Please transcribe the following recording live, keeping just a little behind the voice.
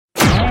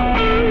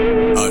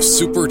a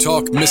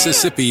SuperTalk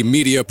Mississippi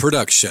media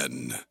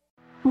production.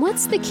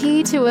 What's the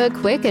key to a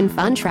quick and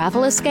fun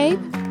travel escape?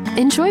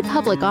 Enjoy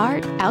public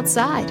art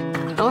outside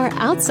or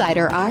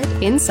outsider art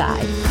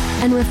inside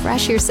and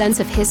refresh your sense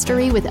of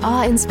history with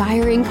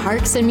awe-inspiring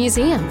parks and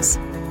museums.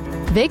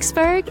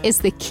 Vicksburg is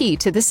the key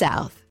to the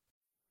South.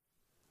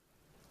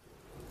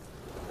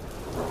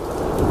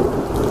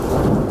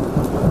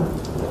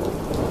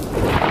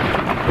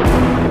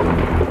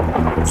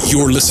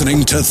 You're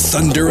listening to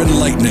Thunder and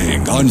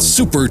Lightning on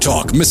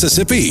SuperTalk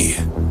Mississippi.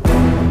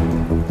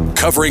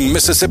 Covering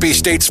Mississippi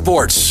State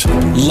sports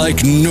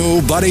like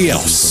nobody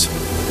else.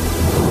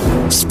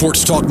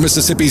 Sports Talk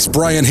Mississippi's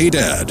Brian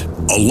Haydad,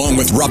 along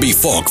with Robbie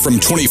Falk from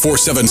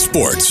 24/7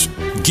 Sports,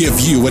 give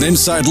you an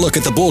inside look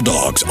at the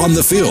Bulldogs on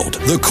the field,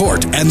 the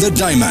court, and the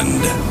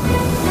diamond.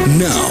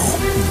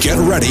 Now, get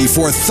ready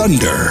for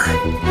Thunder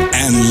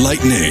and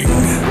Lightning.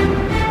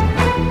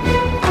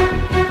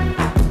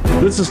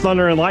 This is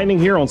Thunder and Lightning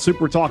here on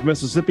Super Talk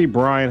Mississippi.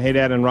 Brian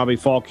Haydad and Robbie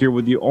Falk here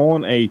with you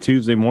on a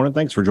Tuesday morning.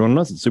 Thanks for joining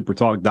us at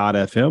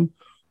supertalk.fm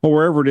or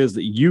wherever it is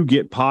that you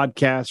get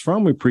podcasts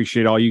from. We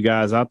appreciate all you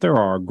guys out there,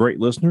 our great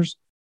listeners,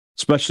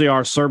 especially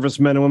our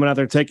servicemen and women out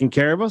there taking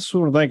care of us.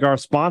 We want to thank our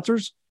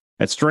sponsors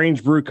at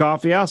Strange Brew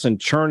Coffee House and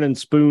Churn and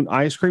Spoon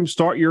Ice Cream.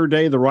 Start your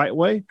day the right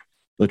way.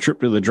 The trip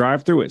to the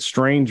drive-thru at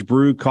Strange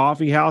Brew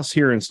Coffee House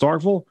here in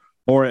Starkville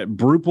or at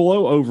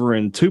Brupolo over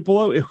in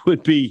Tupelo. It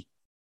would be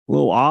a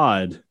little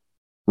odd,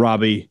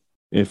 Robbie,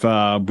 if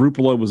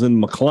Brupolo was in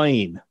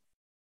McLean.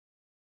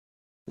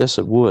 Yes,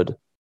 it would.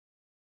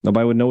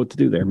 Nobody would know what to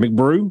do there.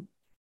 McBrew?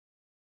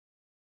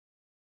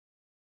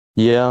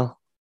 Yeah.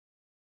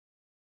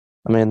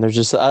 I mean, there's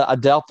just, I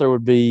doubt there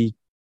would be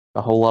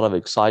a whole lot of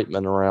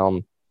excitement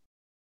around.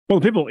 Well,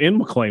 the people in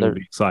McLean would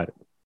be excited.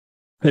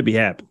 They'd be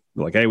happy.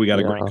 Like, hey, we got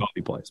a great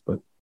coffee place. But,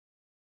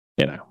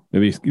 you know,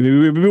 it'd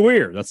be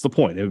weird. That's the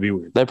point. It would be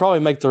weird. They probably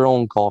make their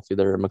own coffee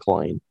there in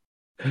McLean.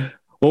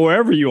 Well,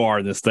 wherever you are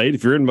in the state,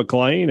 if you're in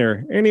McLean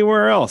or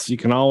anywhere else, you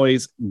can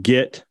always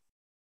get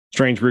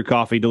Strange Brew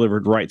Coffee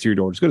delivered right to your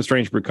door. Just go to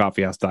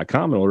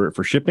strangebrewcoffeehouse.com and order it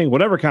for shipping.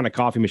 Whatever kind of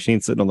coffee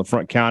machine sitting on the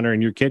front counter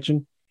in your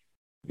kitchen,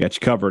 we got you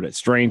covered at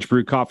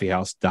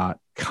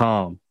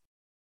strangebrewcoffeehouse.com.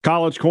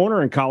 College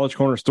Corner and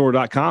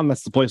collegecornerstore.com.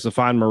 That's the place to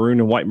find maroon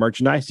and white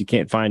merchandise you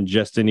can't find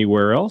just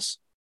anywhere else.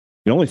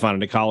 You only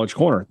find it at College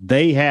Corner.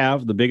 They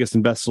have the biggest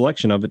and best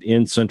selection of it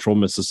in central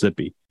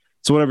Mississippi.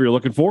 So whatever you're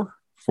looking for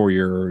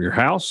your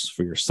house,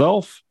 for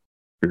yourself,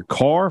 for your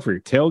car, for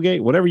your tailgate,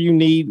 whatever you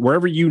need,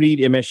 wherever you need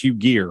MSU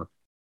gear,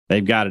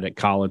 they've got it at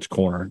College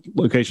Corner.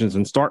 Locations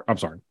in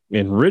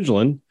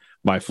Ridgeland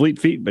by Fleet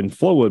Feet and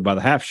Flowwood by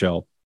the Half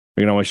Shell.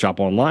 You can always shop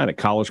online at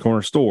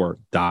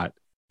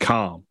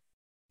collegecornerstore.com.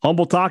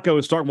 Humble Taco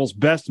is Starkville's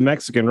best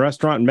Mexican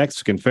restaurant and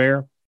Mexican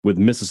fare with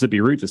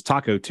Mississippi roots. It's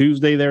Taco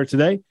Tuesday there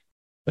today,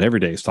 but every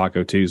day is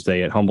Taco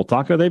Tuesday at Humble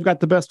Taco. They've got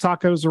the best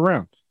tacos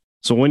around.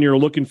 So when you're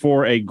looking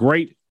for a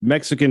great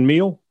Mexican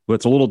meal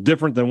that's a little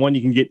different than one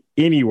you can get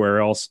anywhere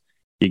else,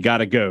 you got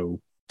to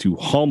go to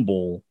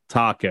Humble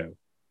Taco.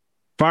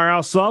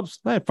 Firehouse Subs.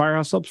 I had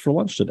Firehouse Subs for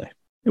lunch today.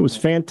 It was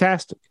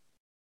fantastic.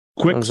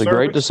 Quick It was service, a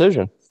great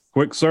decision.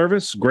 Quick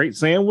service, great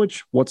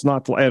sandwich. What's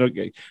not to add?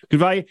 Good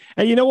value.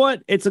 And you know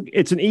what? It's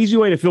an easy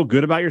way to feel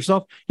good about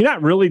yourself. You're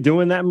not really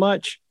doing that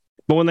much,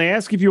 but when they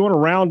ask if you want to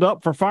round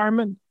up for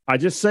firemen, I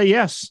just say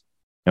yes.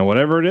 And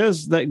whatever it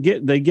is they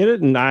get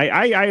it. And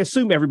I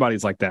assume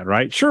everybody's like that,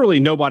 right?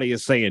 Surely nobody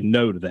is saying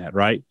no to that,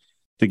 right?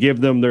 To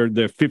give them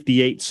their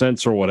 58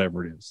 cents or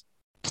whatever it is.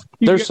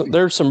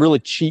 There's some really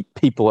cheap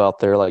people out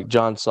there like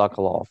John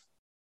Sokoloff.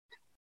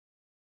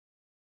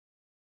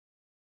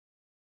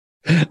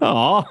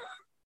 Aw.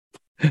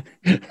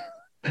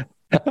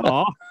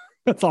 Aw.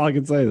 That's all I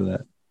can say to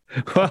that.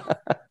 Well,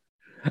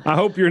 I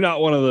hope you're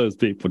not one of those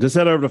people. Just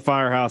head over to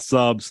Firehouse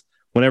Subs.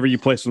 Whenever you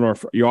place an order,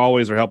 you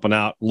always are helping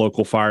out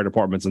local fire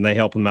departments, and they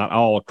help them out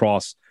all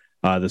across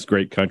this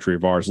great country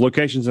of ours.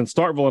 Locations in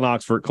Starkville and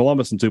Oxford,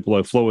 Columbus and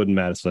Tupelo, Flowwood and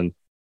Madison.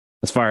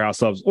 That's Firehouse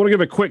Subs. I want to give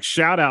a quick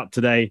shout out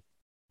today,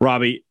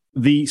 Robbie.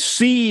 The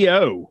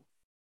CEO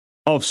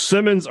of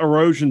Simmons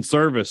Erosion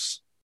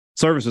Services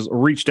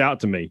reached out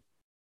to me.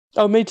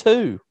 Oh, me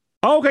too.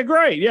 Oh, okay,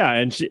 great. Yeah,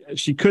 and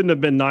she couldn't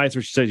have been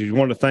nicer. She said she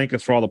wanted to thank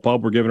us for all the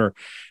pub we're giving her.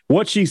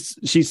 What she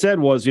said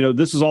was,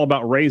 this is all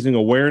about raising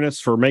awareness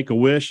for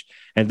Make-A-Wish,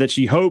 and that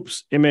she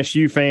hopes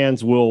MSU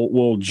fans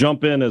will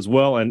jump in as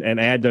well and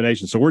add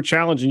donations. So we're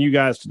challenging you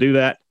guys to do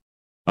that.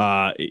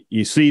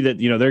 You see that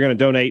they're going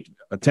to donate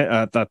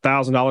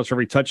 $1,000 for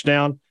every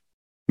touchdown.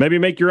 Maybe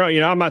make your own.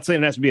 I'm not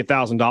saying it has to be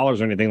 $1,000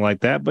 or anything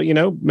like that, but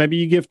maybe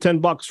you give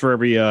 $10 for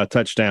every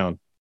touchdown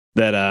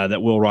that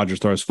Will Rogers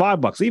throws.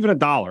 $5, even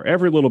 $1.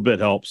 Every little bit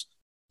helps.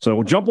 So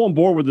we'll jump on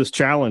board with this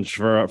challenge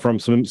from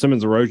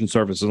Simmons Erosion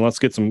Services, and let's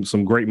get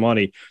some great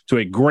money to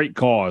a great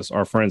cause,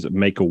 our friends at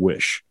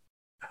Make-A-Wish.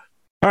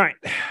 All right.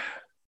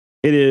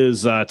 It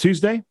is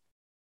Tuesday.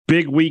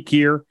 Big week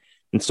here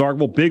in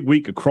Starkville. Big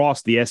week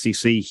across the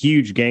SEC.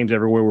 Huge games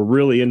everywhere. We're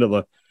really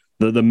into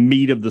the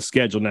meat of the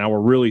schedule now. We're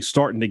really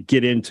starting to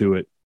get into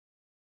it.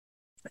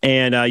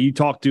 And you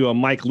talked to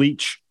Mike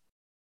Leach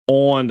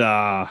on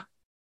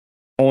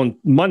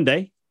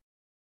Monday,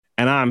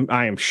 and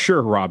I am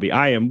sure, Robbie,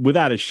 I am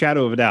without a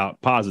shadow of a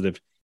doubt positive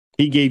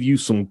he gave you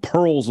some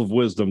pearls of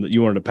wisdom that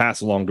you wanted to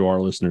pass along to our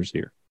listeners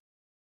here.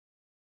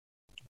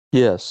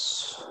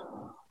 Yes.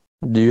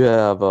 Do you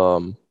have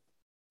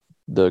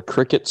the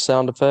cricket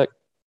sound effect?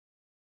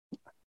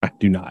 I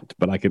do not,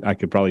 but I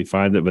could probably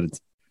find it. But if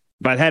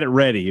I'd had it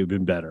ready, it would have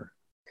been better.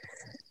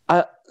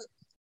 I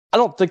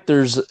don't think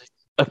there's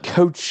a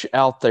coach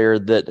out there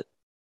that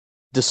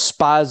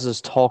despises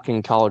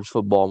talking college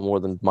football more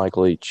than Mike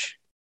Leach.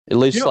 At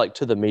least like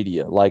to the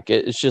media. Like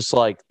it's just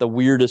like the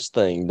weirdest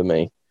thing to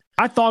me.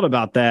 I thought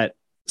about that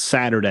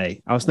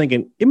Saturday. I was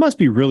thinking it must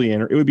be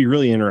it would be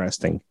really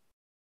interesting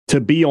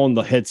to be on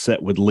the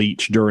headset with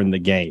Leach during the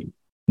game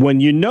when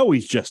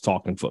he's just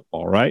talking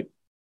football, right?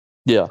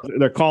 Yeah.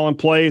 They're calling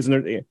plays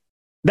and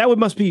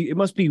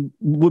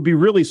would be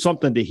really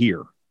something to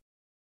hear.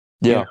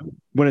 Yeah.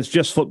 When it's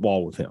just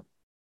football with him.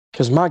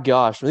 Because my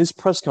gosh, these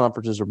press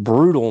conferences are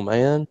brutal,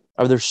 man.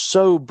 I mean, they're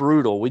so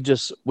brutal.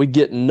 We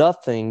get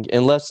nothing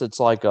unless it's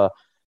like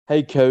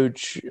hey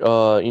coach,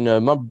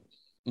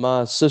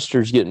 my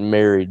sister's getting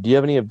married. Do you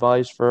have any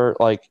advice for her?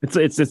 Like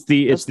it's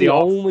the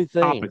only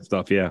thing. Topic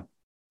stuff, yeah.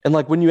 And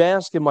like when you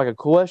ask him like a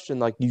question,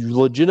 like you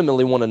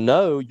legitimately want to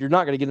know, you're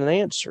not going to get an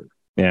answer.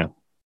 Yeah.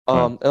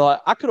 And like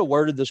I could have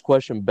worded this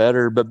question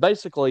better, but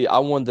basically I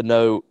wanted to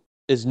know,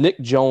 is Nick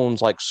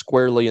Jones like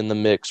squarely in the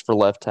mix for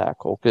left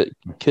tackle?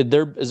 Is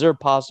there a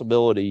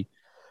possibility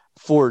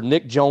for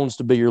Nick Jones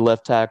to be your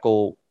left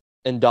tackle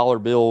and Dollar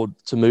Bill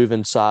to move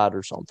inside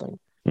or something?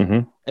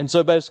 Mm-hmm. And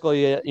so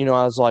basically, I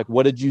was like,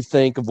 what did you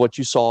think of what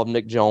you saw of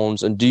Nick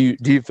Jones? And do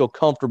you feel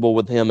comfortable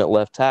with him at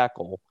left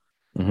tackle?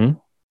 Mm-hmm.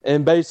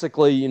 And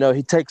basically,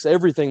 he takes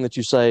everything that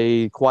you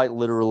say quite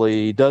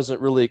literally, doesn't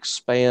really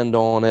expand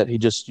on it. He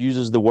just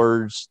uses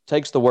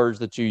takes the words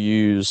that you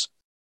use,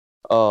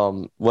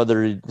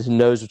 whether he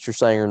knows what you're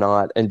saying or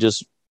not, and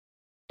just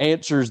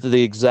answers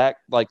the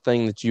exact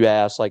thing that you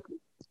ask, like,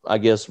 I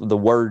guess, the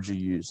words you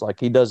use. Like,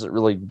 he doesn't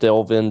really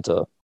delve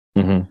into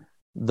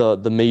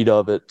the meat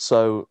of it.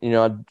 So,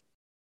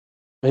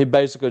 he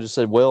basically just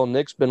said, well,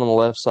 Nick's been on the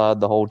left side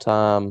the whole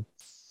time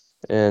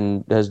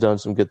and has done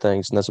some good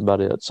things, and that's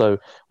about it. So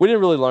we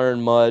didn't really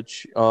learn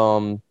much.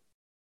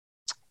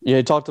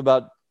 He talked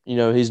about,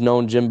 he's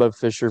known Jimbo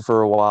Fisher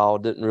for a while,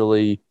 didn't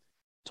really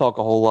talk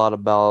a whole lot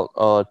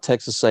about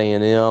Texas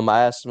A&M.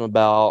 I asked him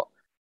about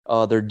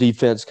their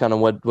defense, kind of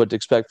what to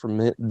expect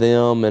from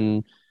them,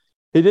 and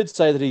he did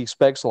say that he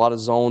expects a lot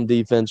of zone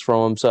defense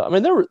from them. So, I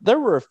mean, there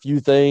were a few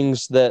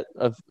things that,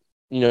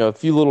 a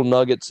few little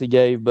nuggets he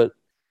gave, but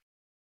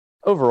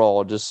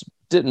overall just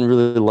didn't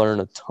really learn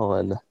a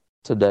ton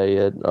today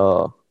at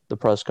the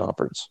press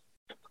conference.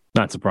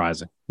 Not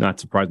surprising.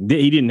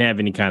 He didn't have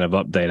any kind of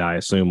update, I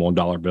assume, on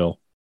Dollar Bill.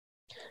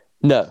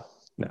 No,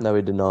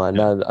 he did not.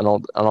 No.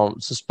 I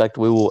don't suspect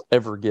we will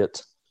ever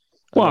get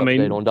an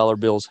update on Dollar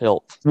Bill's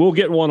health. We'll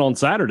get one on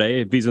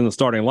Saturday. If he's in the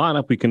starting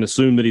lineup, we can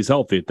assume that he's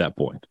healthy at that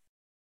point.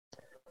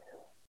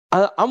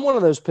 I'm one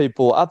of those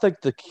people. I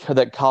think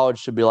that college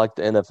should be like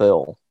the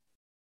NFL.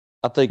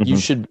 I think you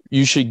should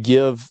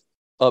give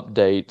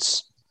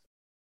updates,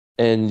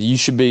 and you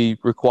should be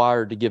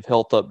required to give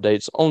health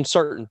updates on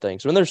certain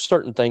things. I mean, there's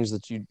certain things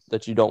that you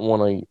don't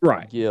want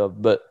to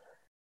give, but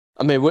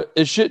I mean,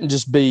 it shouldn't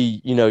just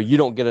be, you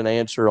don't get an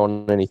answer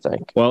on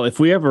anything. Well, if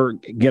we ever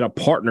get a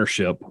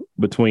partnership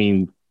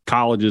between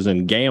colleges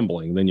and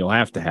gambling, then you'll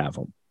have to have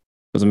them,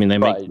 because I mean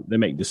they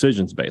make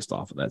decisions based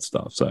off of that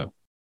stuff. So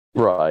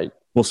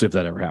we'll see if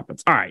that ever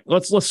happens. All right,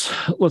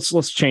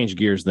 let's change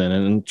gears then,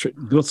 and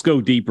let's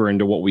go deeper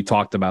into what we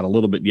talked about a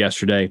little bit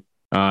yesterday.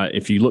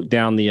 If you look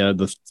down the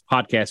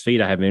podcast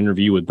feed, I have an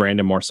interview with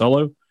Brandon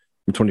Marcello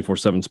from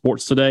 24/7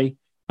 Sports today,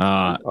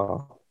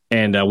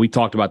 and we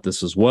talked about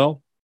this as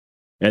well.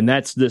 And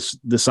that's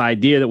this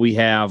idea that we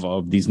have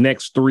of these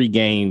next three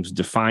games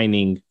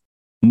defining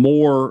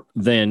more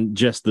than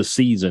just the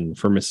season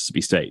for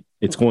Mississippi State.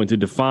 It's going to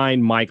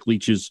define Mike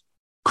Leach's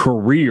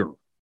career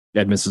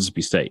at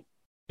Mississippi State.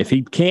 If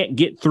he can't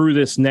get through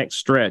this next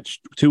stretch,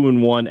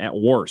 2-1 at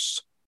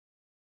worst,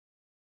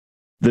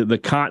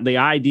 the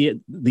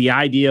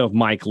idea of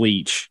Mike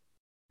Leach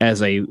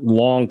as a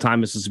longtime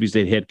Mississippi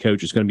State head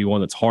coach is going to be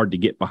one that's hard to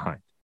get behind.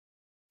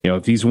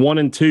 If he's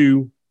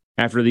 1-2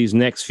 after these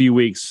next few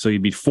weeks, so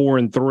he'd be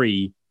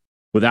 4-3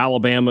 with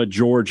Alabama,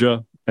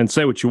 Georgia, and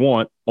say what you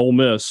want, Ole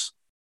Miss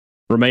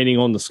remaining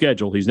on the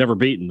schedule. He's never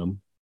beaten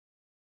them.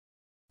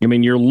 I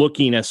mean, you're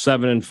looking at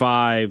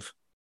 7-5,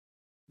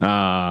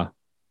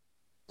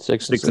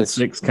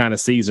 6-6 kind of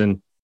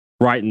season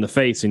right in the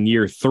face in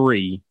year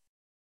 3.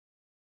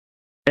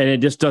 And it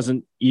just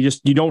doesn't,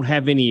 you don't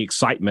have any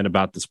excitement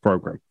about this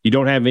program. You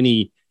don't have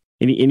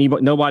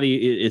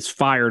nobody is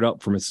fired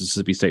up for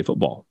Mississippi State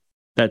football.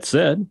 That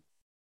said,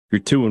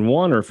 if you're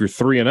 2-1 or if you're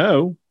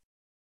 3-0, and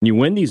you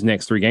win these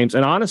next three games.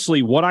 And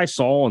honestly, what I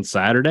saw on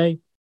Saturday,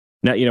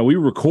 now, we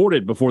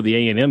recorded before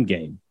the A&M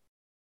game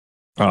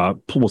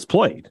was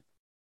played.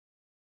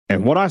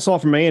 And what I saw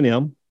from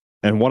A&M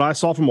and what I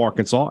saw from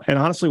Arkansas, and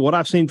honestly, what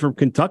I've seen from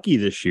Kentucky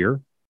this year,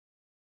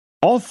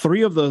 All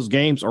three of those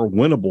games are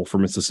winnable for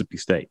Mississippi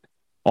State.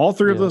 All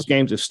three of those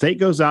games, if State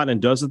goes out and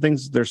does the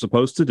things they're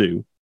supposed to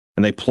do,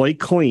 and they play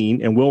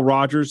clean, and Will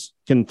Rogers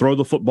can throw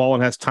the football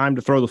and has time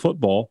to throw the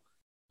football,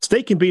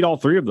 State can beat all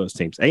three of those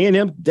teams.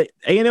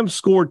 A&M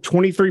scored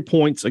 23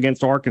 points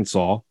against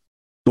Arkansas,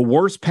 the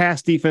worst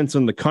pass defense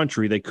in the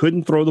country. They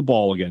couldn't throw the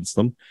ball against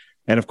them,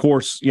 and of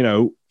course,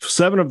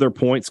 7 of their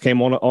points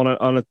came on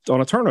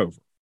a turnover.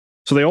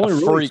 So they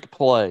only freak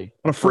play.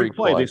 On a freak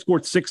play. They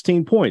scored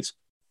 16 points.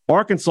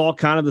 Arkansas,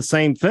 kind of the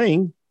same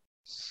thing,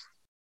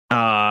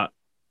 was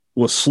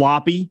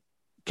sloppy.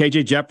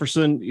 KJ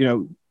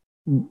Jefferson,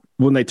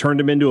 when they turned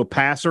him into a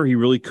passer, he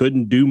really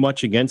couldn't do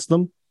much against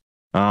them.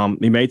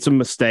 He made some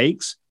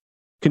mistakes.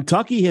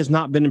 Kentucky has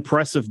not been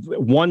impressive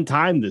one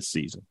time this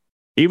season.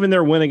 Even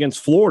their win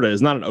against Florida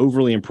is not an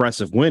overly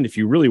impressive win. If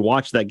you really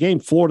watch that game,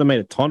 Florida made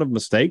a ton of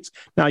mistakes.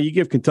 Now, you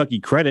give Kentucky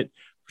credit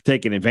for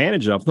taking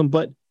advantage of them,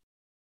 but,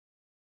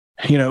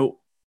 you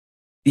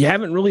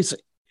haven't really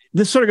 –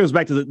 this sort of goes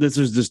back to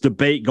there's this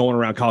debate going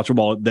around college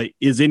football that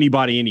is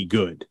anybody any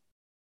good?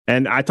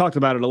 And I talked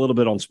about it a little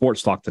bit on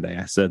Sports Talk today.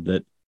 I said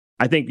that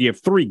I think you have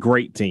 3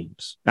 great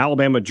teams: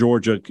 Alabama,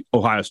 Georgia,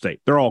 Ohio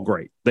State. They're all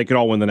great. They could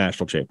all win the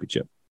national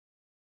championship.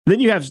 Then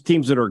you have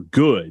teams that are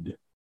good,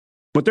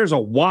 but there's a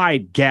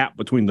wide gap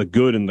between the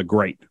good and the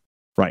great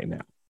right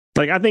now.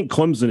 Like, I think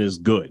Clemson is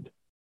good.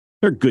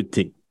 They're a good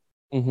team.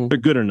 Mm-hmm. They're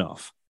good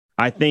enough.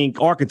 I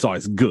think Arkansas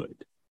is good.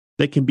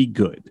 They can be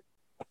good.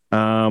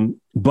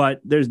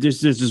 But there's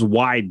this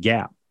wide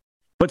gap.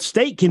 But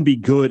State can be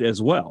good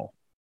as well.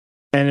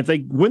 And if they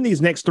win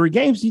these next 3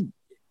 games,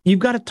 you've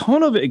got a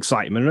ton of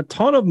excitement and a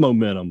ton of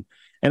momentum.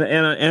 And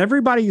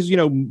everybody's,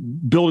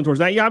 building towards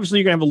that. Obviously,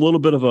 you're going to have a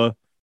little bit of a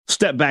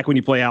step back when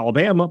you play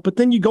Alabama. But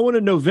then you go into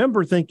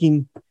November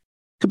thinking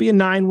could be a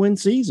 9-win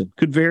season.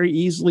 Could very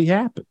easily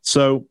happen.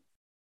 So,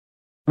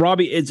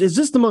 Robbie, is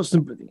this the most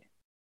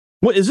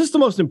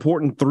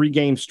important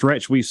 3-game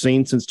stretch we've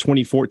seen since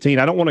 2014?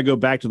 I don't want to go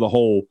back to the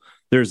whole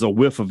there's a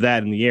whiff of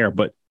that in the air,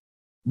 but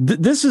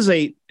this is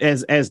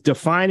as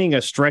defining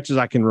a stretch as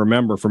I can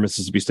remember for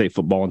Mississippi State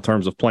football in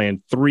terms of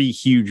playing 3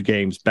 huge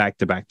games back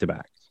to back to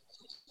back.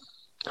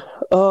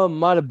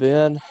 Might have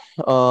been.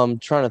 Trying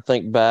to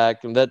think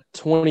back. That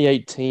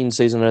 2018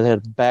 season, they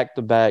had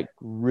back-to-back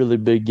really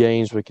big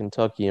games with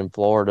Kentucky and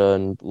Florida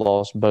and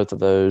lost both of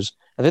those.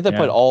 I think they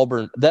played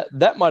Auburn.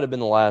 That might have been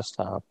the last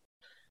time.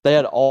 They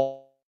had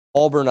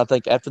Auburn, I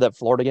think, after that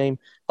Florida game.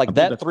 Like,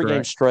 that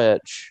 3-game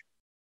stretch,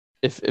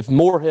 if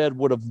Moorhead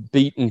would have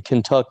beaten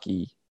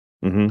Kentucky,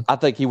 I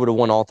think he would have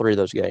won all 3 of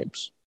those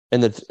games.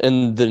 And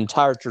the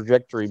entire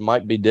trajectory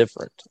might be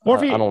different. Or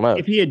I don't know.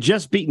 If he had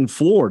just beaten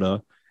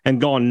Florida and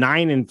gone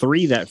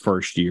 9-3 that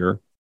first year,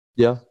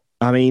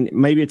 I mean,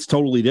 maybe it's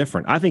totally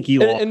different. I think he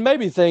lost. And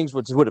maybe things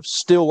would have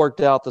still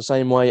worked out the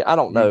same way. I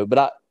don't know.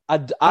 But I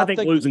think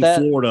losing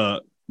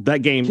Florida,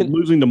 that game,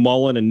 losing to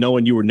Mullen and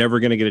knowing you were never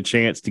going to get a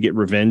chance to get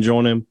revenge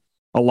on him,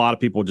 a lot of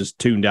people just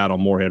tuned out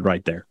on Moorhead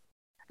right there.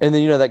 And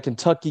then, that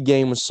Kentucky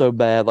game was so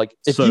bad. Like,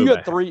 if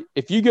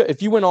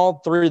you win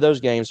all 3 of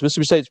those games,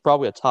 Mississippi State's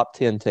probably a top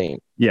 10 team.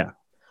 Yeah.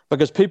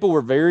 Because people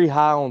were very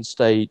high on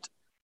State.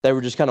 They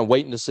were just kind of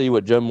waiting to see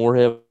what Joe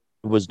Moorhead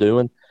was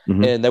doing.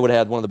 Mm-hmm. And they would have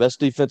had one of the best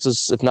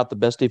defenses, if not the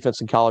best defense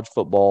in college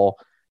football.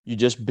 You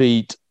just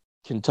beat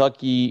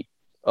Kentucky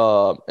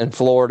and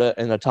Florida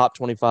and a top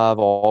 25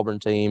 Auburn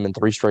team in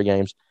 3 straight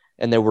games.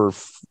 And they were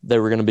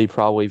going to be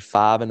probably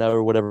 5-0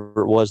 or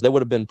whatever it was. They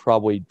would have been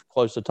probably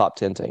close to top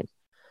 10 team.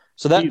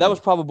 So that was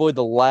probably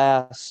the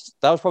last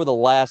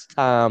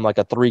time like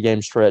a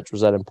 3-game stretch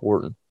was that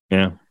important.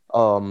 Yeah.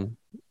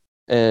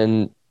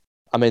 And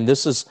I mean,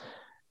 this is,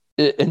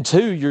 and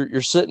 2,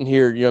 you're sitting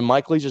here,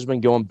 Mike Leach has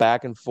been going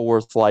back and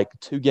forth like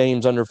 2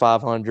 games under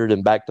 500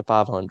 and back to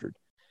 500.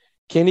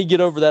 Can he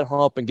get over that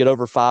hump and get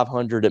over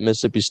 500 at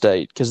Mississippi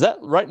State? Because that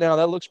right now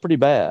that looks pretty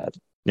bad.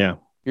 Yeah.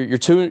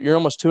 You're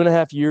almost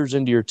 2.5 years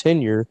into your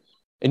tenure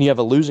and you have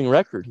a losing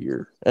record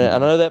here. And I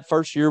know that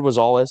first year was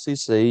all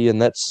SEC, and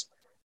that's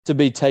to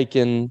be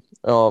taken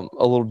a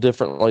little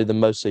differently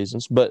than most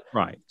seasons, but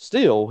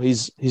still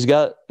he's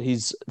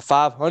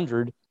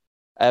 500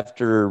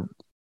 after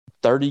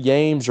 30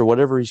 games or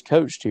whatever he's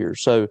coached here.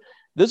 So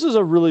this is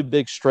a really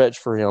big stretch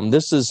for him.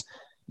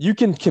 You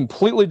can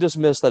completely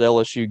dismiss that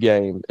LSU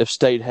game if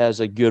State has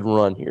a good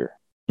run here.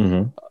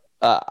 Mm-hmm.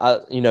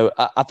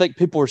 I think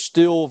people are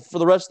still, for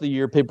the rest of the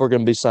year, people are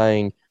going to be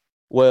saying,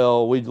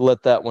 well, we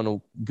let that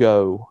one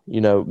go,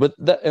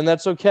 and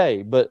that's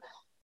okay. But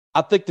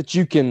I think that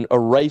you can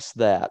erase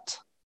that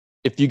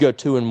if you go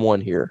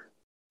 2-1 here.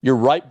 You're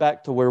right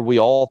back to where we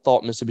all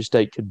thought Mississippi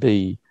State could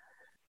be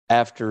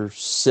after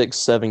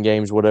 6-7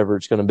 games, whatever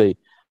it's going to be.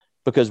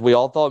 Because we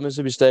all thought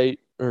Mississippi State,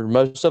 or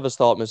most of us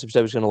thought Mississippi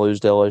State was going to lose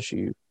to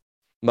LSU.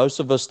 Most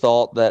of us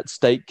thought that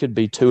State could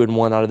be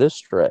 2-1 out of this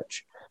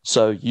stretch.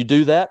 So you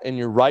do that, and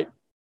you're right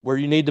where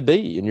you need to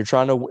be, and you're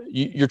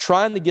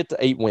trying to get to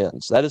 8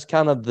 wins. That is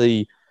kind of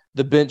the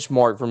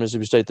benchmark for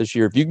Mississippi State this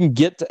year. If you can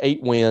get to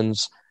 8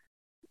 wins,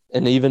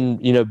 and even,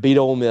 beat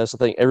Ole Miss, I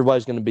think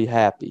everybody's going to be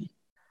happy.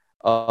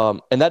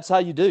 And that's how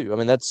you do. I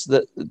mean,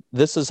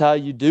 this is how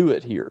you do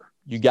it here.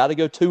 You got to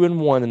go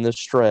 2-1 in this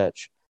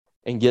stretch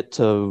and get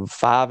to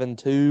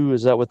 5-2.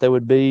 Is that what they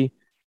would be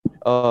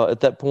at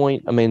that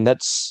point? I mean,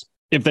 that's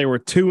if they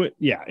were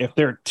if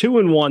they're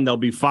 2-1, they'll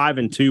be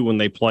 5-2 when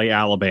they play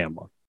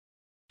Alabama,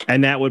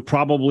 and that would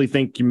probably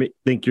think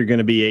you're going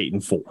to be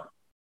 8-4,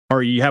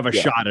 or you have a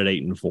shot at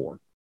 8-4.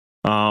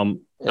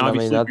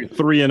 Obviously, if you're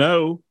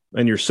 3-0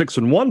 and you're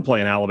 6-1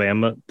 playing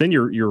Alabama, then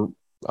you're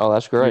oh,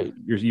 that's great.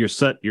 You're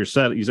set. You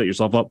set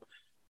yourself up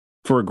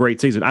for a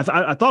great season. I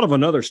thought of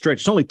another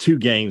stretch. It's only 2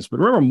 games, but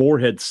remember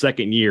Moorhead's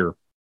second year,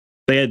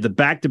 they had the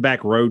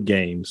back-to-back road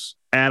games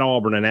at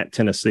Auburn and at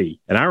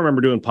Tennessee. And I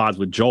remember doing pods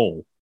with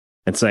Joel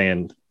and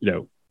saying,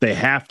 they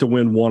have to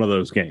win one of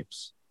those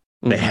games.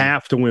 They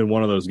have to win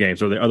one of those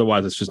games, or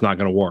otherwise it's just not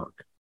going to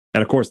work.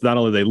 And of course, not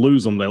only they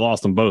lose them, they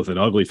lost them both in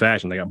ugly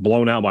fashion. They got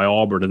blown out by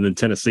Auburn, and then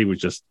Tennessee was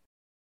just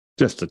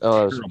a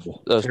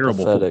terrible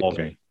football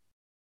game.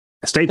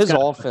 His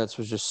offense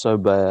was just so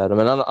bad. I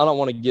mean, I don't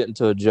want to get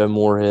into a Joe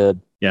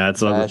Moorhead. Yeah,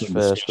 it's a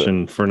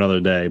discussion for another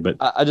day. But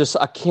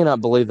I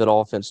cannot believe that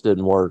offense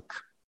didn't work.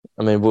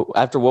 I mean,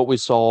 after what we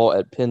saw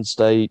at Penn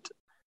State,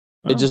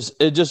 it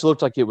just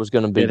looked like it was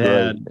going to be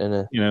great.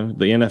 The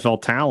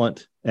NFL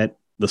talent at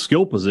the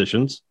skill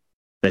positions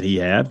that he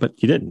had, but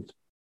he didn't.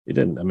 He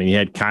didn't. I mean, he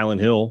had Kylan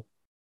Hill,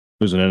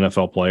 who's an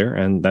NFL player,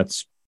 and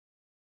that's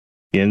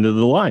the end of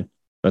the line.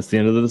 That's the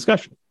end of the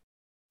discussion.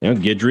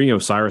 Guidry,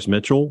 Osiris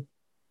Mitchell.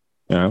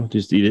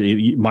 Just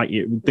you might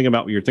think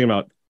about what you're thinking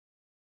about.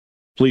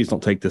 Please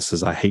don't take this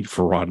as I hate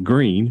Farrod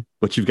Green,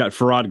 but you've got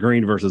Farrod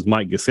Green versus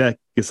Mike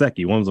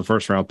Gesicki. One was a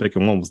first round pick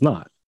and one was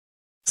not.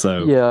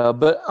 So yeah,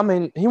 but I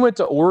mean, he went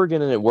to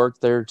Oregon and it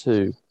worked there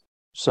too.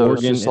 So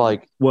Oregon, it's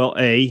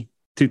just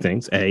two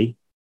things. I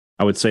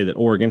would say that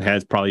Oregon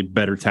has probably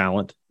better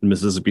talent than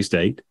Mississippi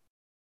State,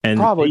 and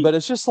probably, but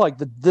it's just like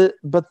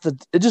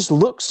it just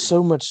looks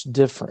so much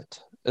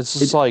different. It's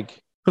just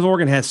because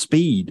Oregon has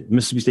speed.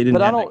 Mississippi State didn't.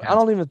 But I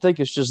don't even think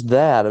it's just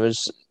that. I mean,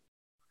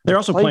 they're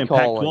also playing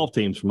Pac-12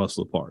 teams for most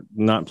of the part,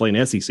 not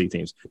playing SEC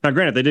teams. Now,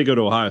 granted, they did go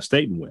to Ohio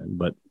State and win,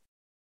 but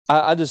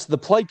the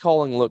play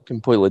calling looked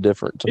completely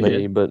different to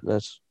me. But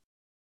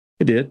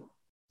it did.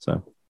 So,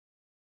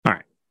 all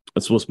right,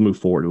 let's move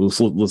forward.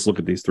 Let's look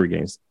at these 3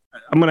 games.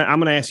 I'm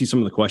gonna ask you some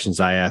of the questions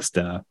I asked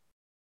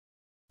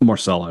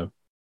Marcelo,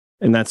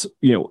 and that's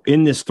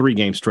in this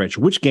 3-game stretch,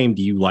 which game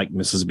do you like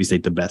Mississippi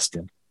State the best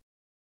in?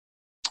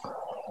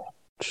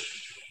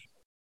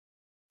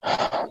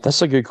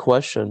 That's a good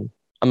question.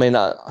 I mean,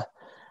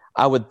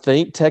 I would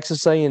think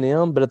Texas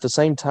A&M, but at the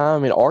same time,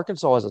 I mean,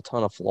 Arkansas has a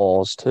ton of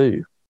flaws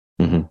too.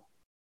 Mm-hmm.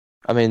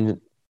 I mean,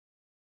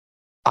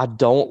 I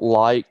don't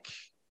like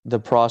the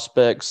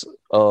prospects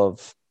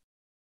of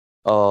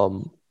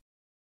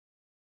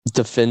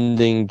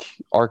defending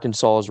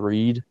Arkansas's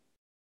read,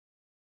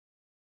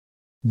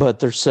 but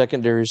their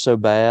secondary is so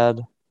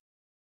bad.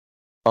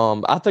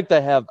 I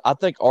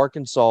think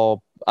Arkansas.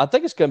 I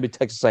think it's going to be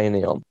Texas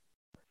A&M.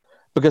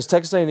 Because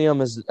Texas A&M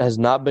has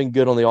not been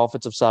good on the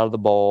offensive side of the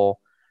ball.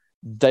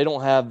 They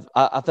don't have –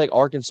 I think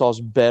Arkansas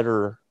is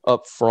better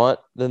up front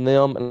than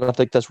them, and I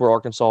think that's where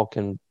Arkansas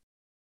can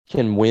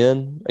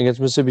win against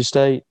Mississippi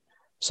State.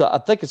 So I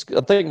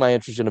think my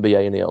answer is going to be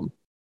A&M.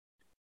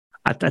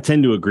 I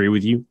tend to agree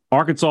with you.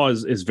 Arkansas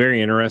is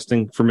very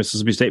interesting for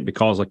Mississippi State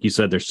because, like you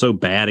said, they're so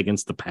bad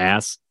against the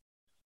pass.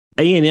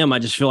 A&M, I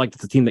just feel like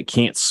it's a team that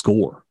can't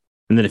score.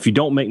 And then if you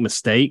don't make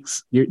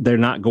mistakes, they're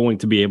not going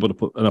to be able to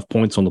put enough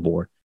points on the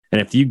board. And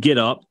if you get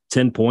up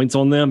 10 points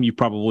on them, you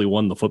probably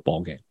won the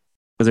football game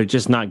because they're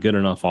just not good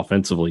enough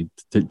offensively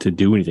to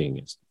do anything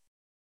against them.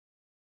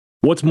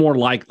 What's more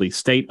likely,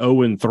 State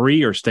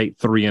 0-3 or State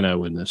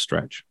 3-0 in this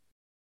stretch?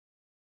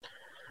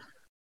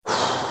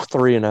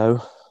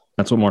 3-0.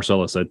 That's what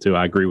Marcelo said, too.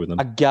 I agree with him.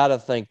 I got to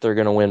think they're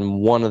going to win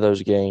one of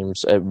those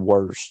games at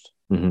worst.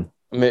 Mm-hmm.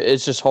 I mean,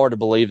 it's just hard to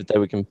believe that they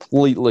would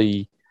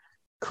completely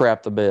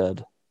crap the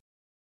bed.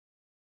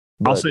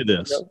 I'll say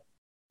this.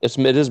 It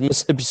is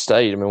Mississippi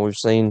State. I mean, we've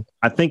seen.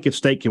 I think if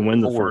State can win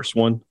the first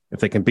one, if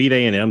they can beat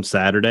A&M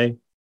Saturday,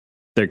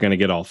 they're going to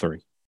get all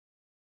 3.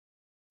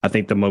 I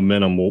think the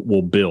momentum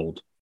will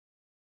build.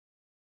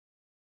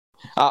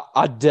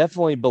 I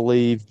definitely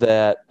believe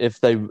that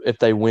if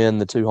they win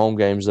the 2 home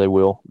games, they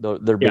will.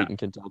 They're beating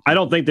Kentucky. I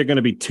don't think they're going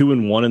to be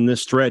 2-1 in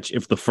this stretch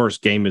if the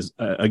first game is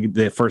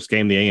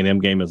the A&M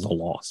game is a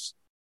loss.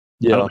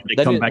 Yeah, I don't think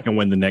they come back and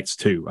win the next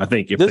 2. I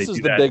think if this is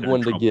the big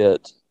one to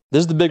get. This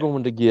is the big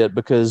one to get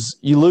because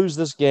you lose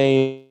this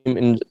game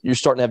and you're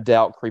starting to have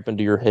doubt creep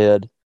into your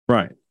head.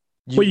 Right.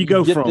 You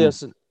go get from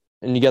this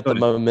and you get the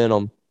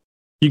momentum.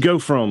 You go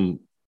from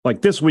like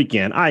this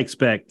weekend. I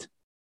expect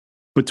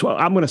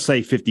I'm going to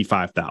say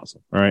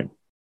 55,000. All right,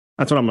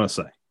 that's what I'm going to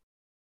say.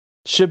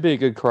 Should be a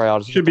good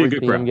crowd. Should be a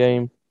good crowd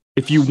game.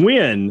 If you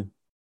win,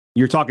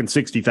 you're talking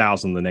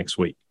 60,000 the next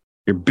week.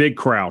 You're big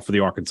crowd for the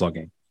Arkansas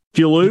game. If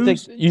you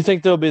lose, you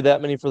think there'll be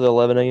that many for the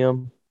 11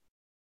 a.m.?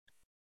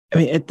 I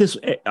mean,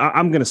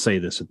 I'm going to say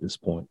this at this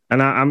point,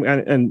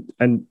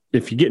 and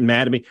if you get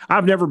mad at me,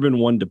 I've never been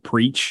one to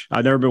preach.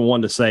 I've never been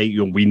one to say,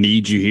 we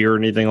need you here or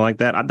anything like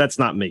that. That's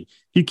not me.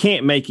 If you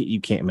can't make it,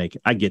 you can't make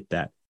it. I get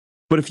that.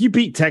 But if you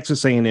beat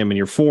Texas A&M and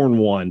you're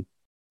 4-1,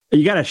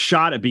 you got a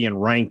shot at being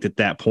ranked at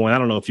that point. I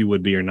don't know if you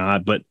would be or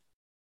not, but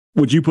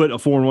would you put a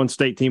 4-1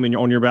 state team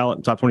on your ballot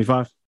in top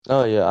 25?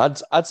 Oh yeah,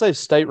 I'd say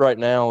state right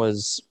now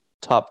is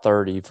top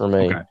 30 for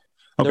me. Okay.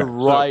 They're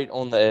right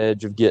on the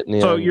edge of getting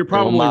in. So you're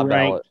probably on my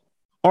ranked. ballot.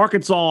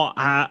 Arkansas,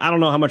 I don't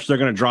know how much they're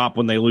going to drop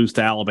when they lose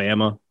to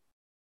Alabama,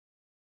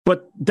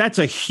 but that's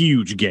a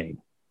huge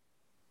game.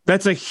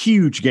 That's a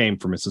huge game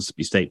for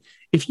Mississippi State.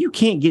 If you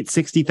can't get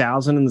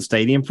 60,000 in the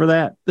stadium for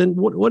that, then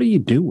what are you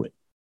doing?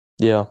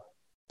 Yeah.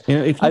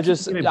 If you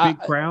get a big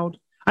crowd,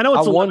 I know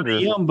it's 11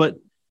 a.m., but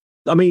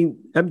I mean,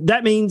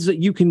 that means that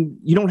you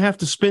don't have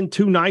to spend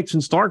 2 nights in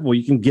Starkville.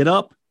 You can get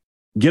up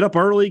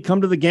early,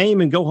 come to the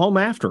game, and go home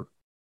after.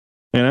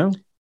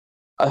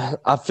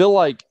 I feel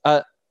like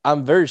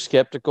I'm very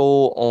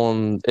skeptical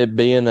on it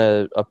being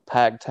a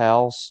packed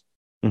house,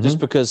 just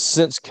because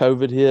since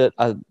COVID hit,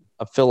 I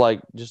feel like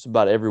just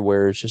about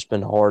everywhere it's just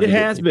been hard. It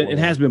has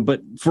been,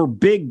 but for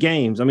big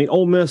games, I mean,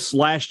 Ole Miss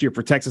last year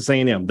for Texas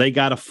A&M, they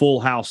got a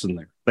full house in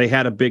there. They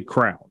had a big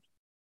crowd.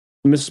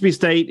 Mississippi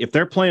State, if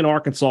they're playing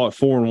Arkansas at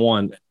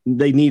 4-1,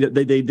 they need it.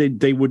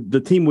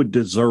 The team would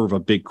deserve a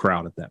big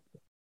crowd at that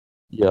point.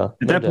 Yeah.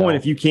 At that point,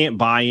 if you can't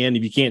buy in,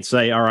 if you can't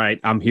say, all right,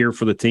 I'm here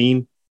for the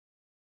team.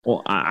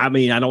 Well, I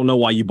mean, I don't know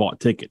why you bought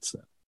tickets.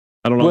 Then.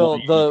 I don't know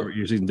why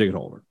you're season ticket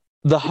holder.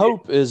 The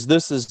hope is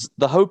this is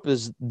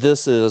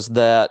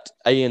that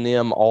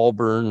A&M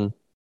Auburn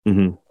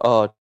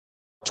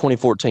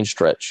 2014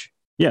 stretch.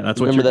 Yeah, that's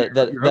what. Remember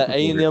that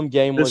A&M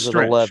game was at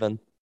 11.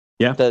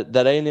 Yeah,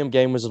 that A&M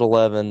game was at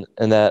 11,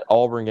 and that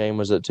Auburn game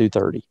was at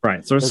 2:30.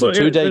 Right. So those are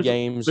 2-day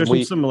games. There's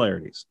some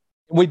similarities.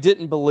 We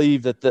didn't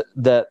believe that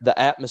the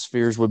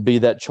atmospheres would be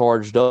that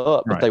charged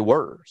up, but they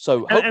were.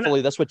 So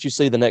hopefully that's what you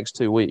see the next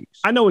 2 weeks.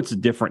 I know it's a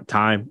different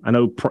time. I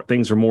know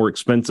things are more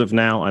expensive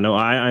now. I know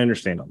I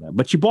understand on that.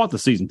 But you bought the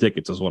season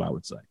tickets is what I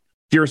would say.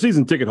 If you're a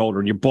season ticket holder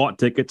and you bought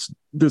tickets,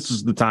 this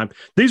is the time.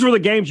 These were the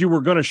games you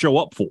were going to show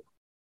up for,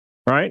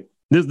 right?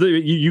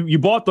 You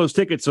bought those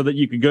tickets so that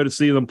you could go to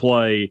see them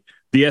play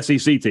the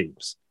SEC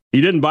teams.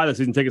 You didn't buy the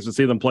season tickets to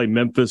see them play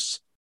Memphis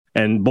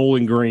and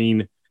Bowling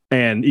Green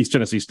and East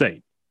Tennessee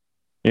State.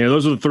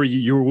 Those are the 3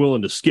 you were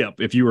willing to skip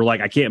if you were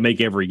like, I can't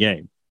make every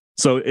game.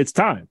 So it's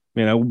time,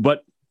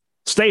 but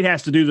State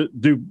has to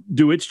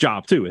do its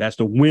job too. It has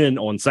to win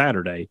on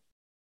Saturday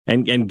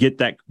and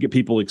get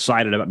people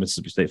excited about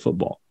Mississippi State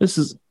football. This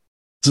is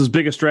as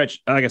big a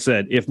stretch. Like I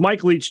said, if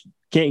Mike Leach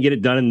can't get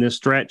it done in this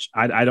stretch,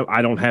 I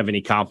don't have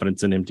any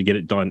confidence in him to get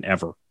it done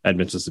ever at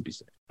Mississippi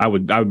State. I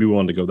would be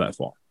willing to go that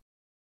far.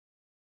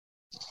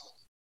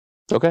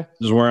 Okay.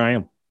 This is where I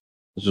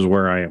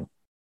am.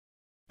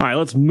 All right,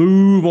 let's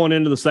move on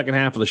into the second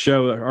half of the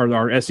show,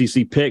 our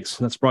SEC picks.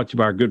 That's brought to you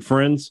by our good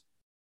friends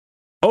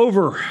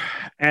over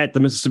at the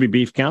Mississippi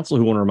Beef Council,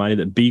 who want to remind you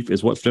that beef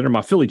is what's for dinner.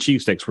 My Philly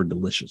cheesesteaks were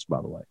delicious,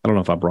 by the way. I don't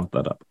know if I brought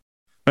that up.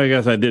 I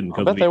guess I didn't.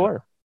 I bet they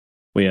were.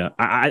 Well, yeah,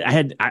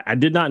 I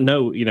did not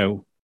know.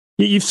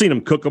 You've seen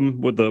them cook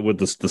them with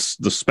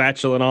the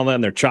spatula and all that,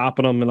 and they're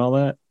chopping them and all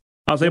that.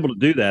 I was able to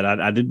do that.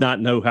 I did not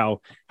know how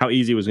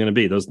easy it was going to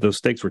be. Those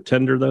steaks were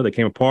tender though; they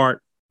came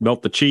apart.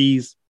 Melt the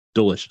cheese,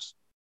 delicious.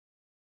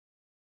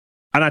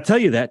 And I tell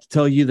you that to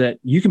tell you that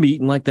you can be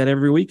eating like that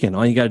every weekend.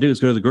 All you got to do is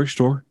go to the grocery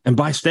store and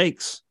buy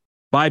steaks,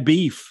 buy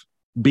beef.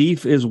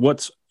 Beef is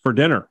what's for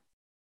dinner.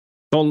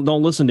 Don't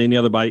listen to any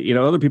other body.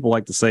 Other people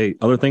like to say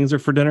other things are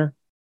for dinner.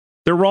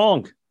 They're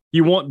wrong.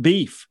 You want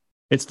beef.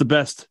 It's the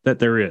best that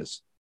there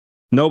is.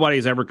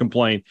 Nobody's ever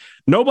complained.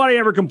 Nobody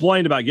ever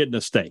complained about getting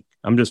a steak.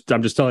 I'm just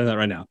telling you that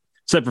right now,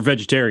 except for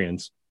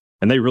vegetarians,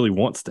 and they really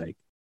want steak.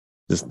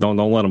 Just don't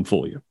let them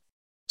fool you.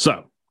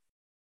 So.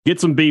 Get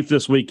some beef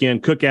this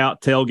weekend, cook out,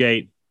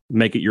 tailgate,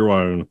 make it your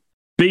own.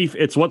 Beef,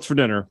 it's what's for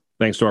dinner,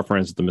 thanks to our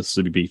friends at the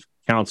Mississippi Beef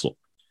Council.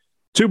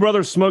 Two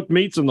Brothers Smoked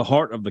Meats in the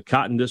heart of the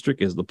Cotton District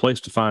is the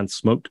place to find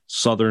smoked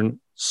Southern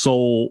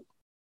soul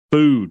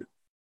food.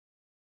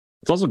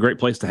 It's also a great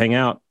place to hang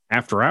out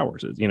after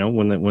hours.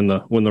 When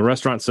the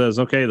restaurant says,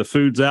 okay, the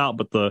food's out,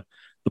 but the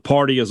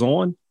party is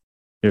on,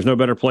 there's no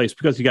better place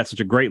because you got such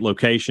a great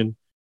location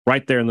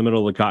right there in the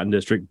middle of the Cotton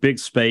District, big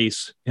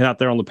space, head out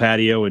there on the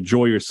patio,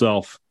 enjoy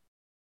yourself.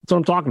 That's what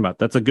I'm talking about.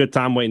 That's a good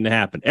time waiting to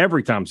happen.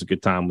 Every time's a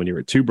good time when you're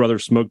at Two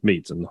Brothers Smoked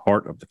Meats in the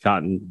heart of the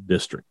Cotton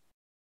District.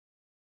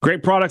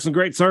 Great products and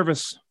great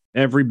service.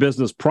 Every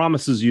business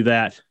promises you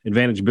that.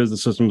 Advantage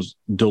Business Systems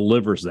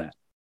delivers that.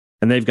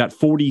 And they've got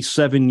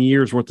 47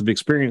 years worth of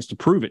experience to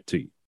prove it to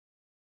you.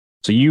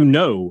 So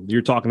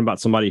you're talking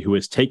about somebody who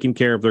has taken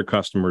care of their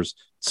customers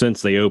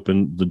since they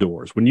opened the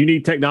doors. When you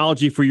need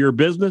technology for your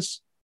business,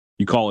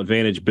 you call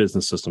Advantage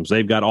Business Systems.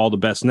 They've got all the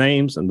best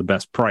names and the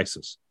best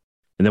prices.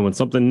 And then when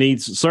something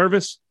needs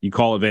service, you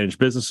call Advantage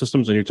Business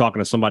Systems, and you're talking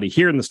to somebody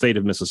here in the state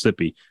of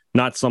Mississippi,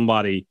 not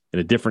somebody in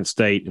a different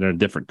state and in a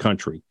different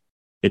country.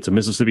 It's a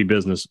Mississippi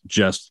business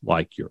just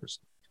like yours.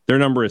 Their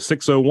number is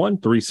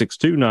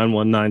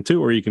 601-362-9192,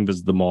 or you can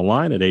visit them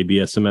online at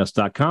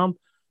absms.com.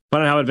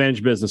 Find out how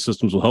Advantage Business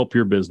Systems will help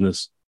your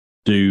business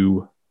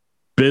do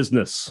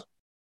business.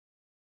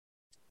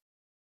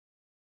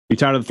 You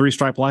tired of the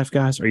three-stripe life,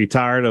 guys? Are you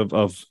tired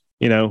of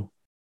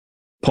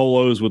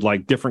polos with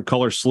like different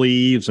color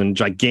sleeves and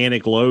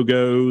gigantic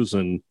logos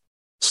and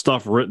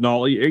stuff written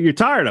all? You're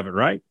tired of it,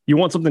 right? You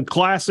want something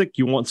classic.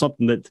 You want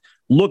something that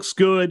looks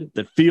good,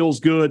 that feels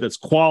good, that's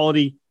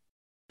quality.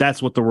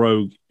 That's what the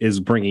Rogue is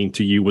bringing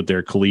to you with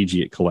their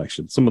collegiate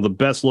collection. Some of the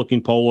best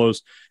looking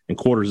polos and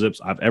quarter zips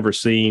I've ever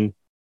seen.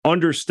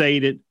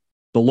 Understated,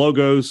 the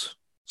logos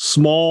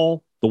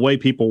small, the way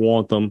people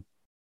want them,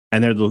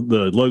 and they're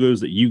the logos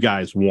that you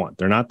guys want.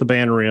 They're not the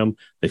banner M.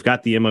 They've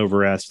got the M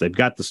over S. They've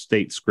got the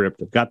state script.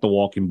 They've got the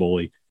walking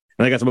bully.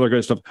 And they got some other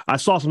good stuff. I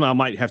saw something I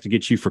might have to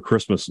get you for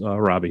Christmas,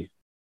 Robbie.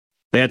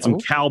 They had some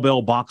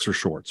cowbell boxer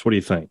shorts. What do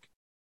you think?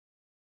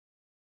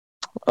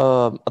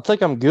 I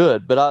think I'm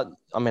good, but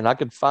I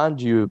could find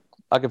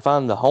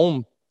the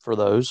home for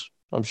those,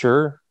 I'm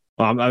sure.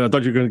 I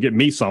thought you were going to get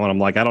me some, and I'm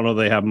like, I don't know if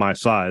they have my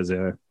size.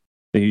 You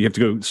have to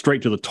go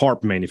straight to the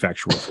tarp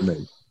manufacturer for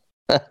me.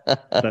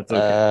 That's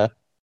okay.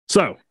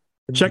 So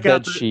check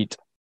out the sheet.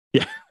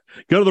 Yeah.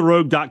 Go to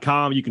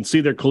therogue.com. You can see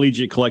their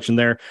collegiate collection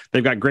there.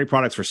 They've got great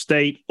products for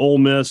State, Ole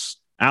Miss,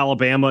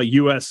 Alabama,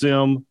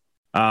 USM,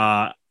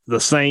 the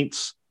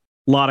Saints.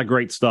 A lot of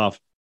great stuff.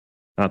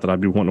 Not that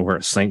I'd be wanting to wear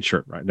a Saint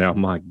shirt right now.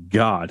 My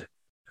God.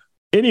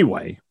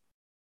 Anyway,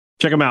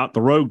 check them out,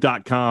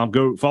 therogue.com.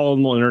 Go follow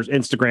them on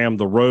Instagram,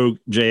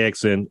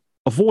 theroguejxn.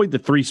 Avoid the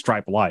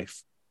three-stripe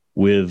life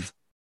with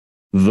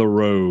the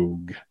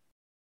Rogue.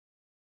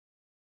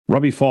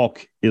 Robbie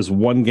Falk is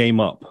one game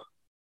up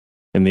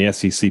in the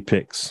SEC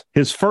picks.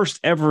 His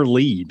first ever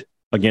lead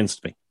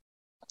against me.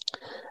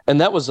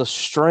 And that was a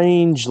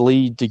strange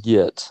lead to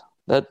get.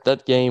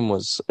 That game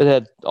it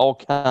had all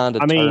kind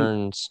of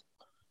turns.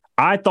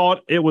 I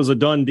thought it was a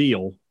done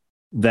deal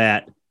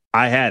that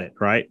I had it,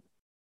 right?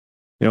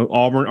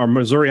 Auburn or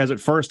Missouri has it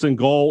first and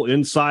goal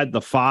inside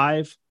the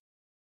 5.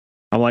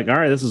 I'm like, all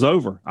right, this is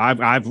over. I've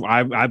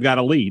got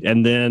a lead.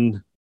 And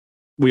then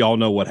we all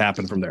know what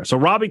happened from there. So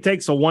Robbie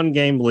takes a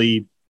 1-game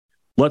lead.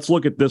 Let's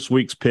look at this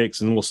week's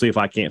picks, and we'll see if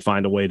I can't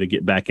find a way to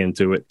get back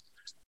into it.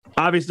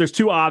 Obviously, there's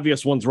 2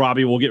 obvious ones,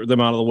 Robbie. We'll get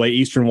them out of the way.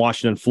 Eastern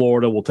Washington,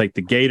 Florida will take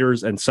the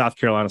Gators, and South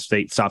Carolina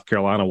State, South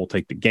Carolina will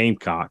take the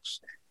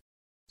Gamecocks.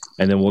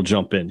 And then we'll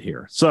jump in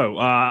here. So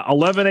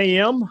 11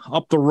 a.m.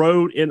 up the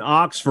road in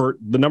Oxford,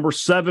 the number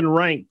 7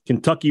 ranked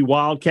Kentucky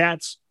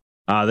Wildcats.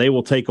 They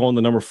will take on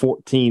the number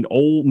 14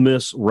 Ole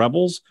Miss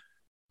Rebels.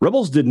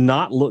 Rebels did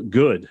not look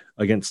good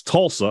against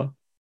Tulsa,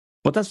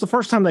 but that's the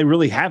first time they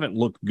really haven't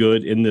looked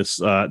good in this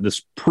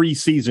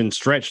preseason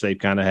stretch they've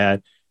kind of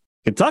had.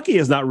 Kentucky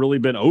has not really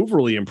been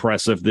overly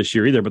impressive this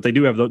year either, but they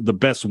do have the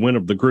best win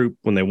of the group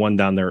when they won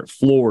down there at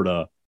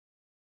Florida.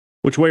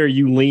 Which way are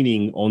you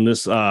leaning on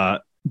this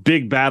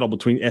big battle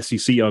between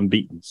SEC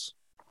unbeatens?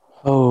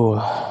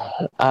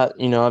 I've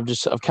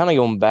kind of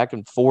gone back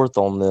and forth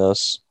on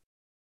this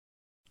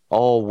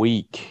all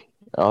week.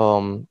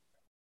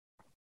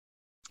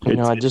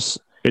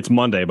 It's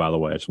Monday, by the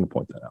way. I just want to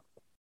point that out.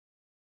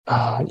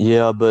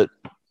 Yeah, but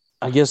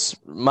I guess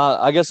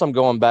I'm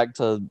going back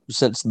to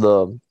since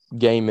the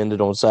game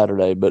ended on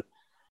Saturday. But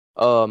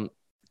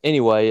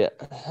anyway,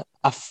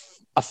 I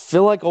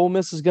feel like Ole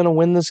Miss is going to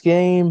win this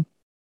game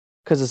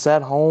because it's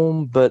at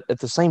home. But at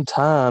the same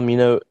time,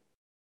 I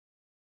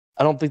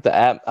don't think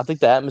I think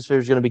the atmosphere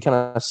is going to be kind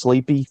of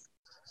sleepy.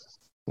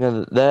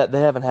 That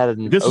they haven't had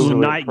an. This is a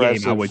night game.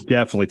 I would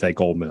definitely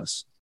take Ole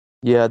Miss.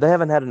 Yeah, they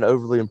haven't had an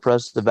overly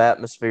impressive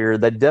atmosphere.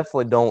 They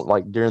definitely don't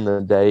like during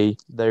the day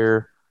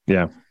there.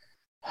 Yeah.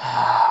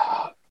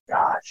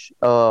 Gosh.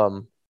 I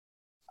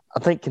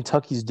think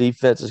Kentucky's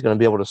defense is going to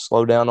be able to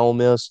slow down Ole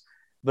Miss,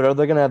 but are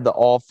they going to have the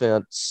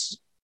offense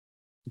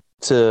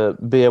to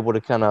be able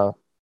to kind of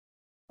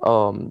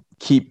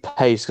keep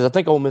pace? Because I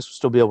think Ole Miss will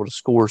still be able to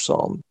score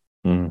some.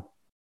 Mm.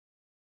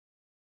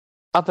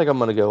 I think I'm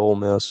going to go Ole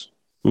Miss.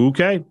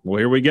 Okay. Well,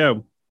 here we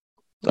go.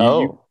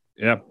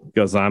 Yeah,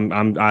 because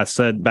I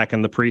said back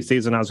in the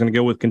preseason I was going to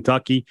go with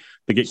Kentucky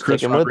to get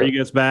Chris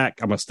Rodriguez back.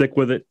 I'm going to stick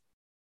with it.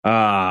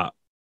 I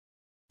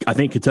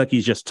think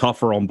Kentucky's just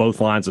tougher on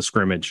both lines of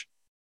scrimmage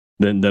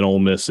than Ole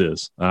Miss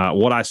is.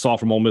 What I saw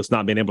from Ole Miss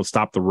not being able to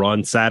stop the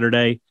run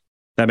Saturday,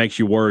 that makes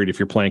you worried if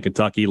you're playing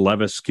Kentucky.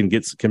 Levis can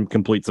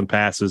complete some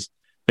passes.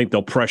 I think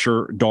they'll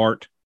pressure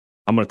Dart.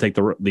 I'm going to take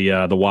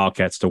the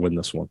Wildcats to win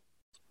this one.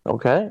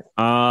 Okay.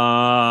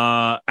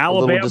 Alabama. A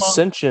little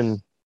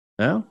dissension.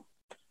 Yeah.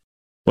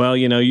 Well,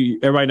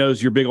 everybody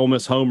knows you're a big Ole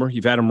Miss homer.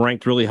 You've had them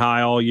ranked really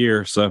high all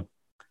year, so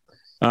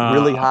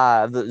really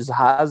high, as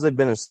high as they've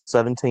been is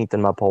 17th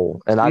in my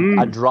poll, and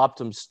I dropped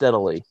them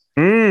steadily.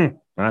 I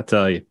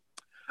tell you,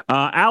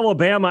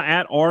 Alabama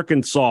at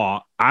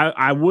Arkansas.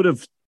 I would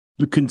have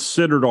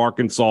considered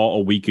Arkansas a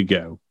week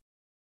ago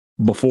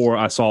before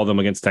I saw them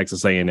against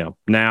Texas A&M.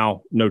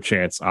 Now, no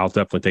chance. I'll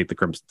definitely take the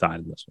Crimson Tide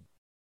in this one.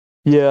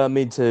 Yeah,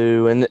 me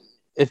too. And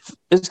if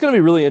it's going to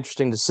be really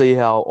interesting to see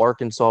how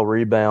Arkansas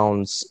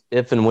rebounds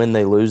if and when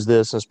they lose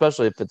this,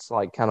 especially if it's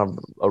like kind of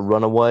a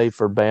runaway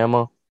for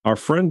Bama. Our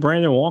friend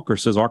Brandon Walker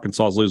says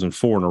Arkansas is losing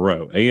 4 in a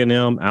row.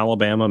 A&M,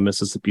 Alabama,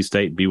 Mississippi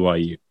State,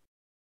 BYU.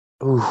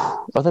 Ooh,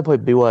 I think they play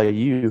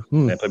BYU.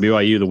 They play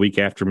BYU the week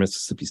after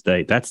Mississippi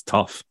State. That's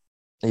tough.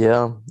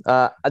 Yeah,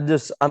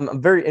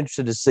 I'm very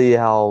interested to see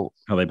how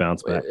they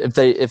bounce back.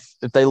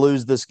 If they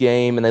lose this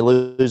game and they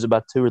lose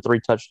about 2 or 3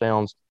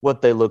 touchdowns,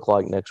 what they look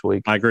like next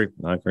week. I agree.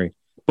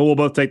 But we'll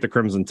both take the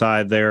Crimson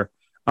Tide there.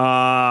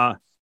 Nighttime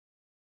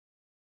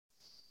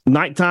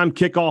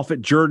kickoff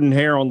at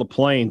Jordan-Hare on the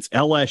Plains.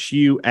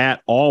 LSU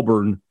at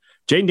Auburn.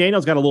 Jaden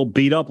Daniels got a little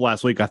beat up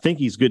last week. I think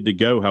he's good to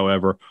go,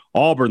 however.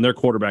 Auburn, their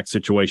quarterback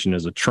situation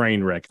is a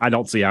train wreck. I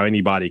don't see how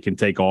anybody can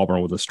take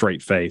Auburn with a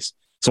straight face,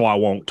 so I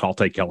won't. I'll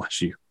take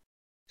LSU.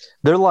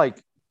 They're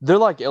like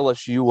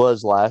LSU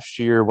was last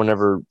year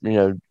whenever,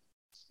 that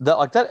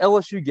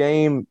LSU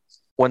game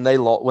when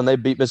they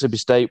beat Mississippi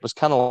State was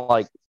kind of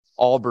like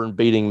Auburn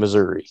beating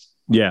Missouri.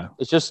 Yeah.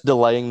 It's just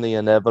delaying the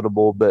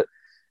inevitable, but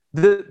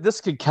this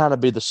could kind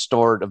of be the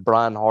start of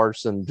Brian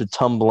Harsin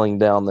tumbling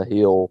down the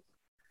hill.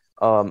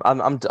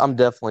 I'm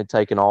definitely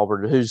taking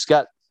Auburn, who's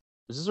got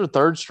 – is this their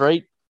 3rd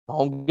straight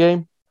home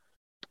game?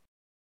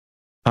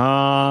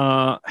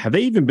 Have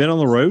they even been on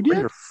the road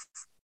yet?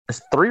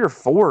 It's 3 or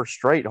 4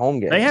 straight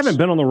home games. They haven't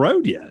been on the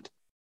road yet,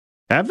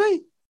 have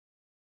they?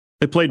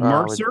 They played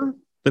Mercer.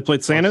 They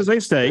played San Jose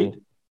State.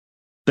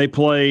 They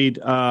played.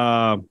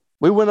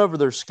 We went over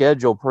their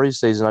schedule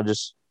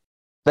preseason.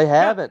 They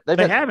haven't. They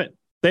haven't.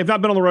 They've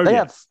not been on the road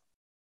yet.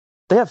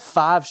 They have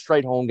 5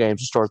 straight home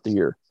games to start the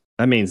year.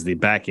 That means the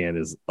back end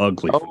is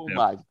ugly. Oh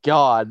my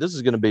God, this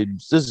is going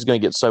to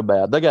get so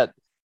bad. They got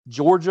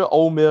Georgia,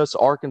 Ole Miss,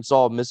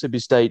 Arkansas, Mississippi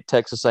State,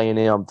 Texas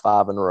A&M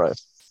 5 in a row.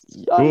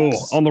 Ooh,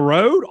 on the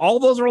road? All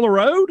of those are on the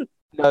road?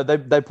 No,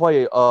 they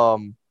play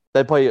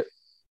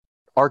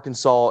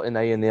Arkansas and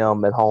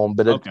A&M at home,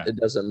 but it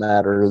doesn't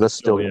matter. That's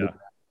still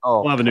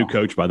we'll have a new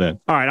coach by then.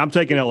 All right, I'm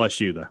taking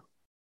LSU though.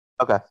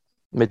 Okay,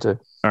 me too.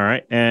 All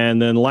right, and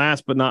then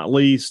last but not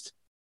least,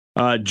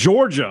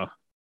 Georgia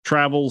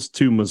travels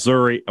to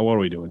Missouri. What are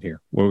we doing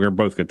here? We're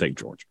both going to take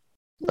Georgia.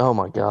 Oh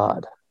my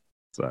God!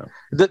 So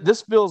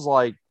this feels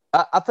like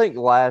I think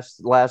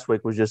last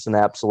week was just an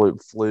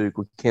absolute fluke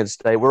with Kent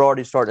State. We're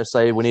already starting to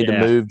say we need to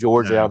move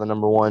Georgia out of the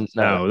number 1.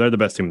 No, they're the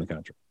best team in the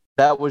country.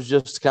 That was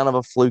just kind of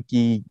a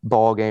fluky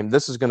ball game.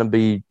 This is going to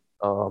be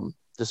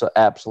just an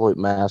absolute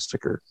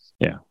massacre.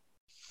 Yeah.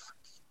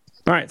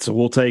 All right, so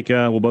we'll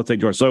both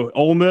take Georgia. So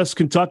Ole Miss,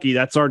 Kentucky,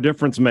 that's our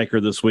difference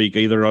maker this week.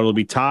 Either it'll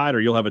be tied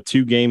or you'll have a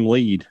 2-game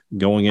lead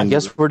going in. I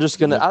guess we're just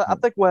gonna. I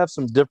think we'll have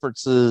some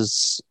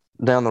differences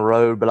down the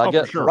road, but I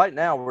guess right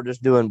now we're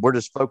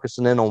just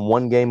focusing in on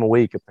 1 game a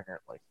week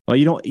apparently. Well,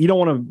 you don't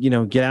want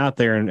to get out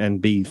there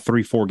and be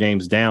 3-4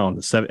 games down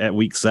at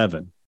week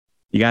 7.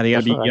 You got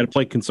to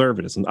play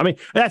conservatism. I mean,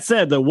 that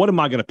said, though, what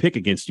am I going to pick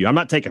against you? I'm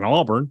not taking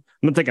Auburn.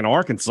 I'm not taking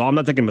Arkansas. I'm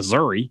not taking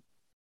Missouri.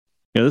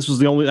 That was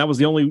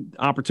the only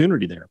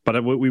opportunity there.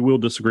 But we will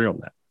disagree on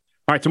that.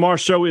 All right,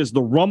 tomorrow's show is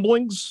the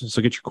Rumblings.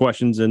 So get your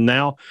questions in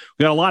now.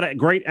 We got a lot of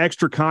great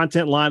extra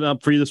content lined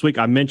up for you this week.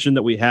 I mentioned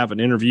that we have an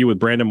interview with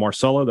Brandon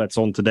Marcello. That's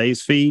on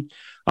today's feed.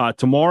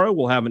 Tomorrow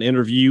we'll have an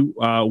interview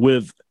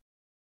with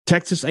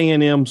Texas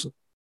A&M's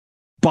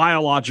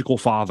biological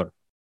father.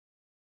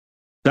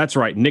 That's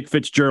right. Nick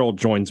Fitzgerald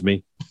joins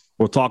me.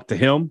 We'll talk to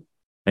him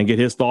and get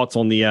his thoughts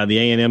on the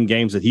A&M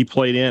games that he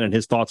played in and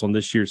his thoughts on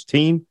this year's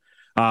team.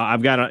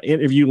 I've got an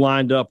interview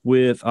lined up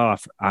with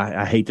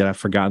I hate that I've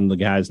forgotten the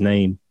guy's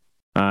name.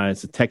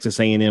 It's a Texas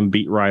A&M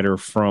beat writer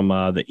from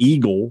the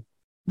Eagle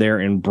there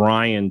in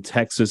Bryan,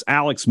 Texas.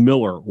 Alex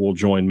Miller will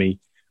join me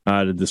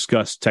to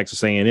discuss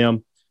Texas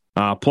A&M.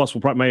 Plus,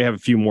 we'll probably have a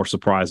few more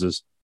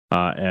surprises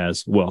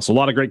as well. So a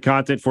lot of great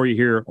content for you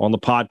here on the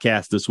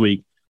podcast this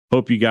week.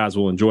 Hope you guys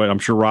will enjoy it. I'm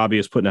sure Robbie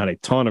is putting out a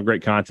ton of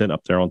great content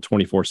up there on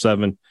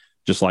 24/7,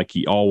 just like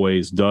he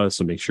always does.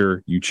 So make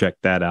sure you check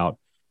that out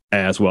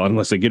as well. And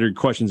let's get your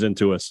questions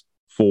into us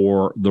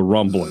for the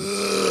Rumbling.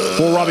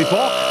 For Robbie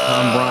Falk,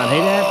 I'm Brian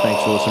Haydad.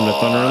 Thanks for listening to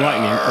Thunder and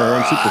Lightning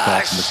on Super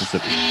Talk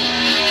Mississippi.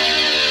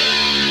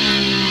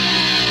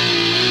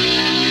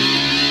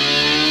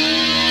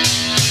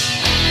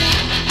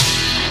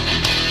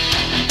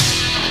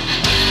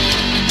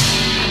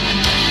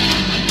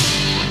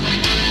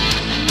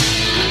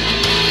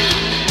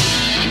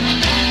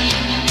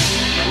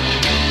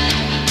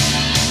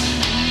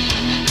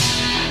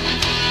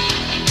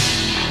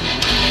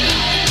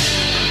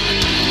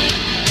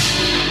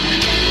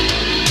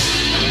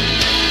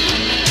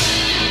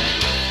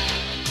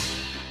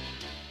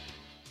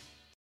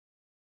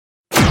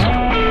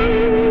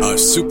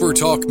 Super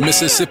Talk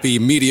Mississippi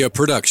Media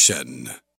Production.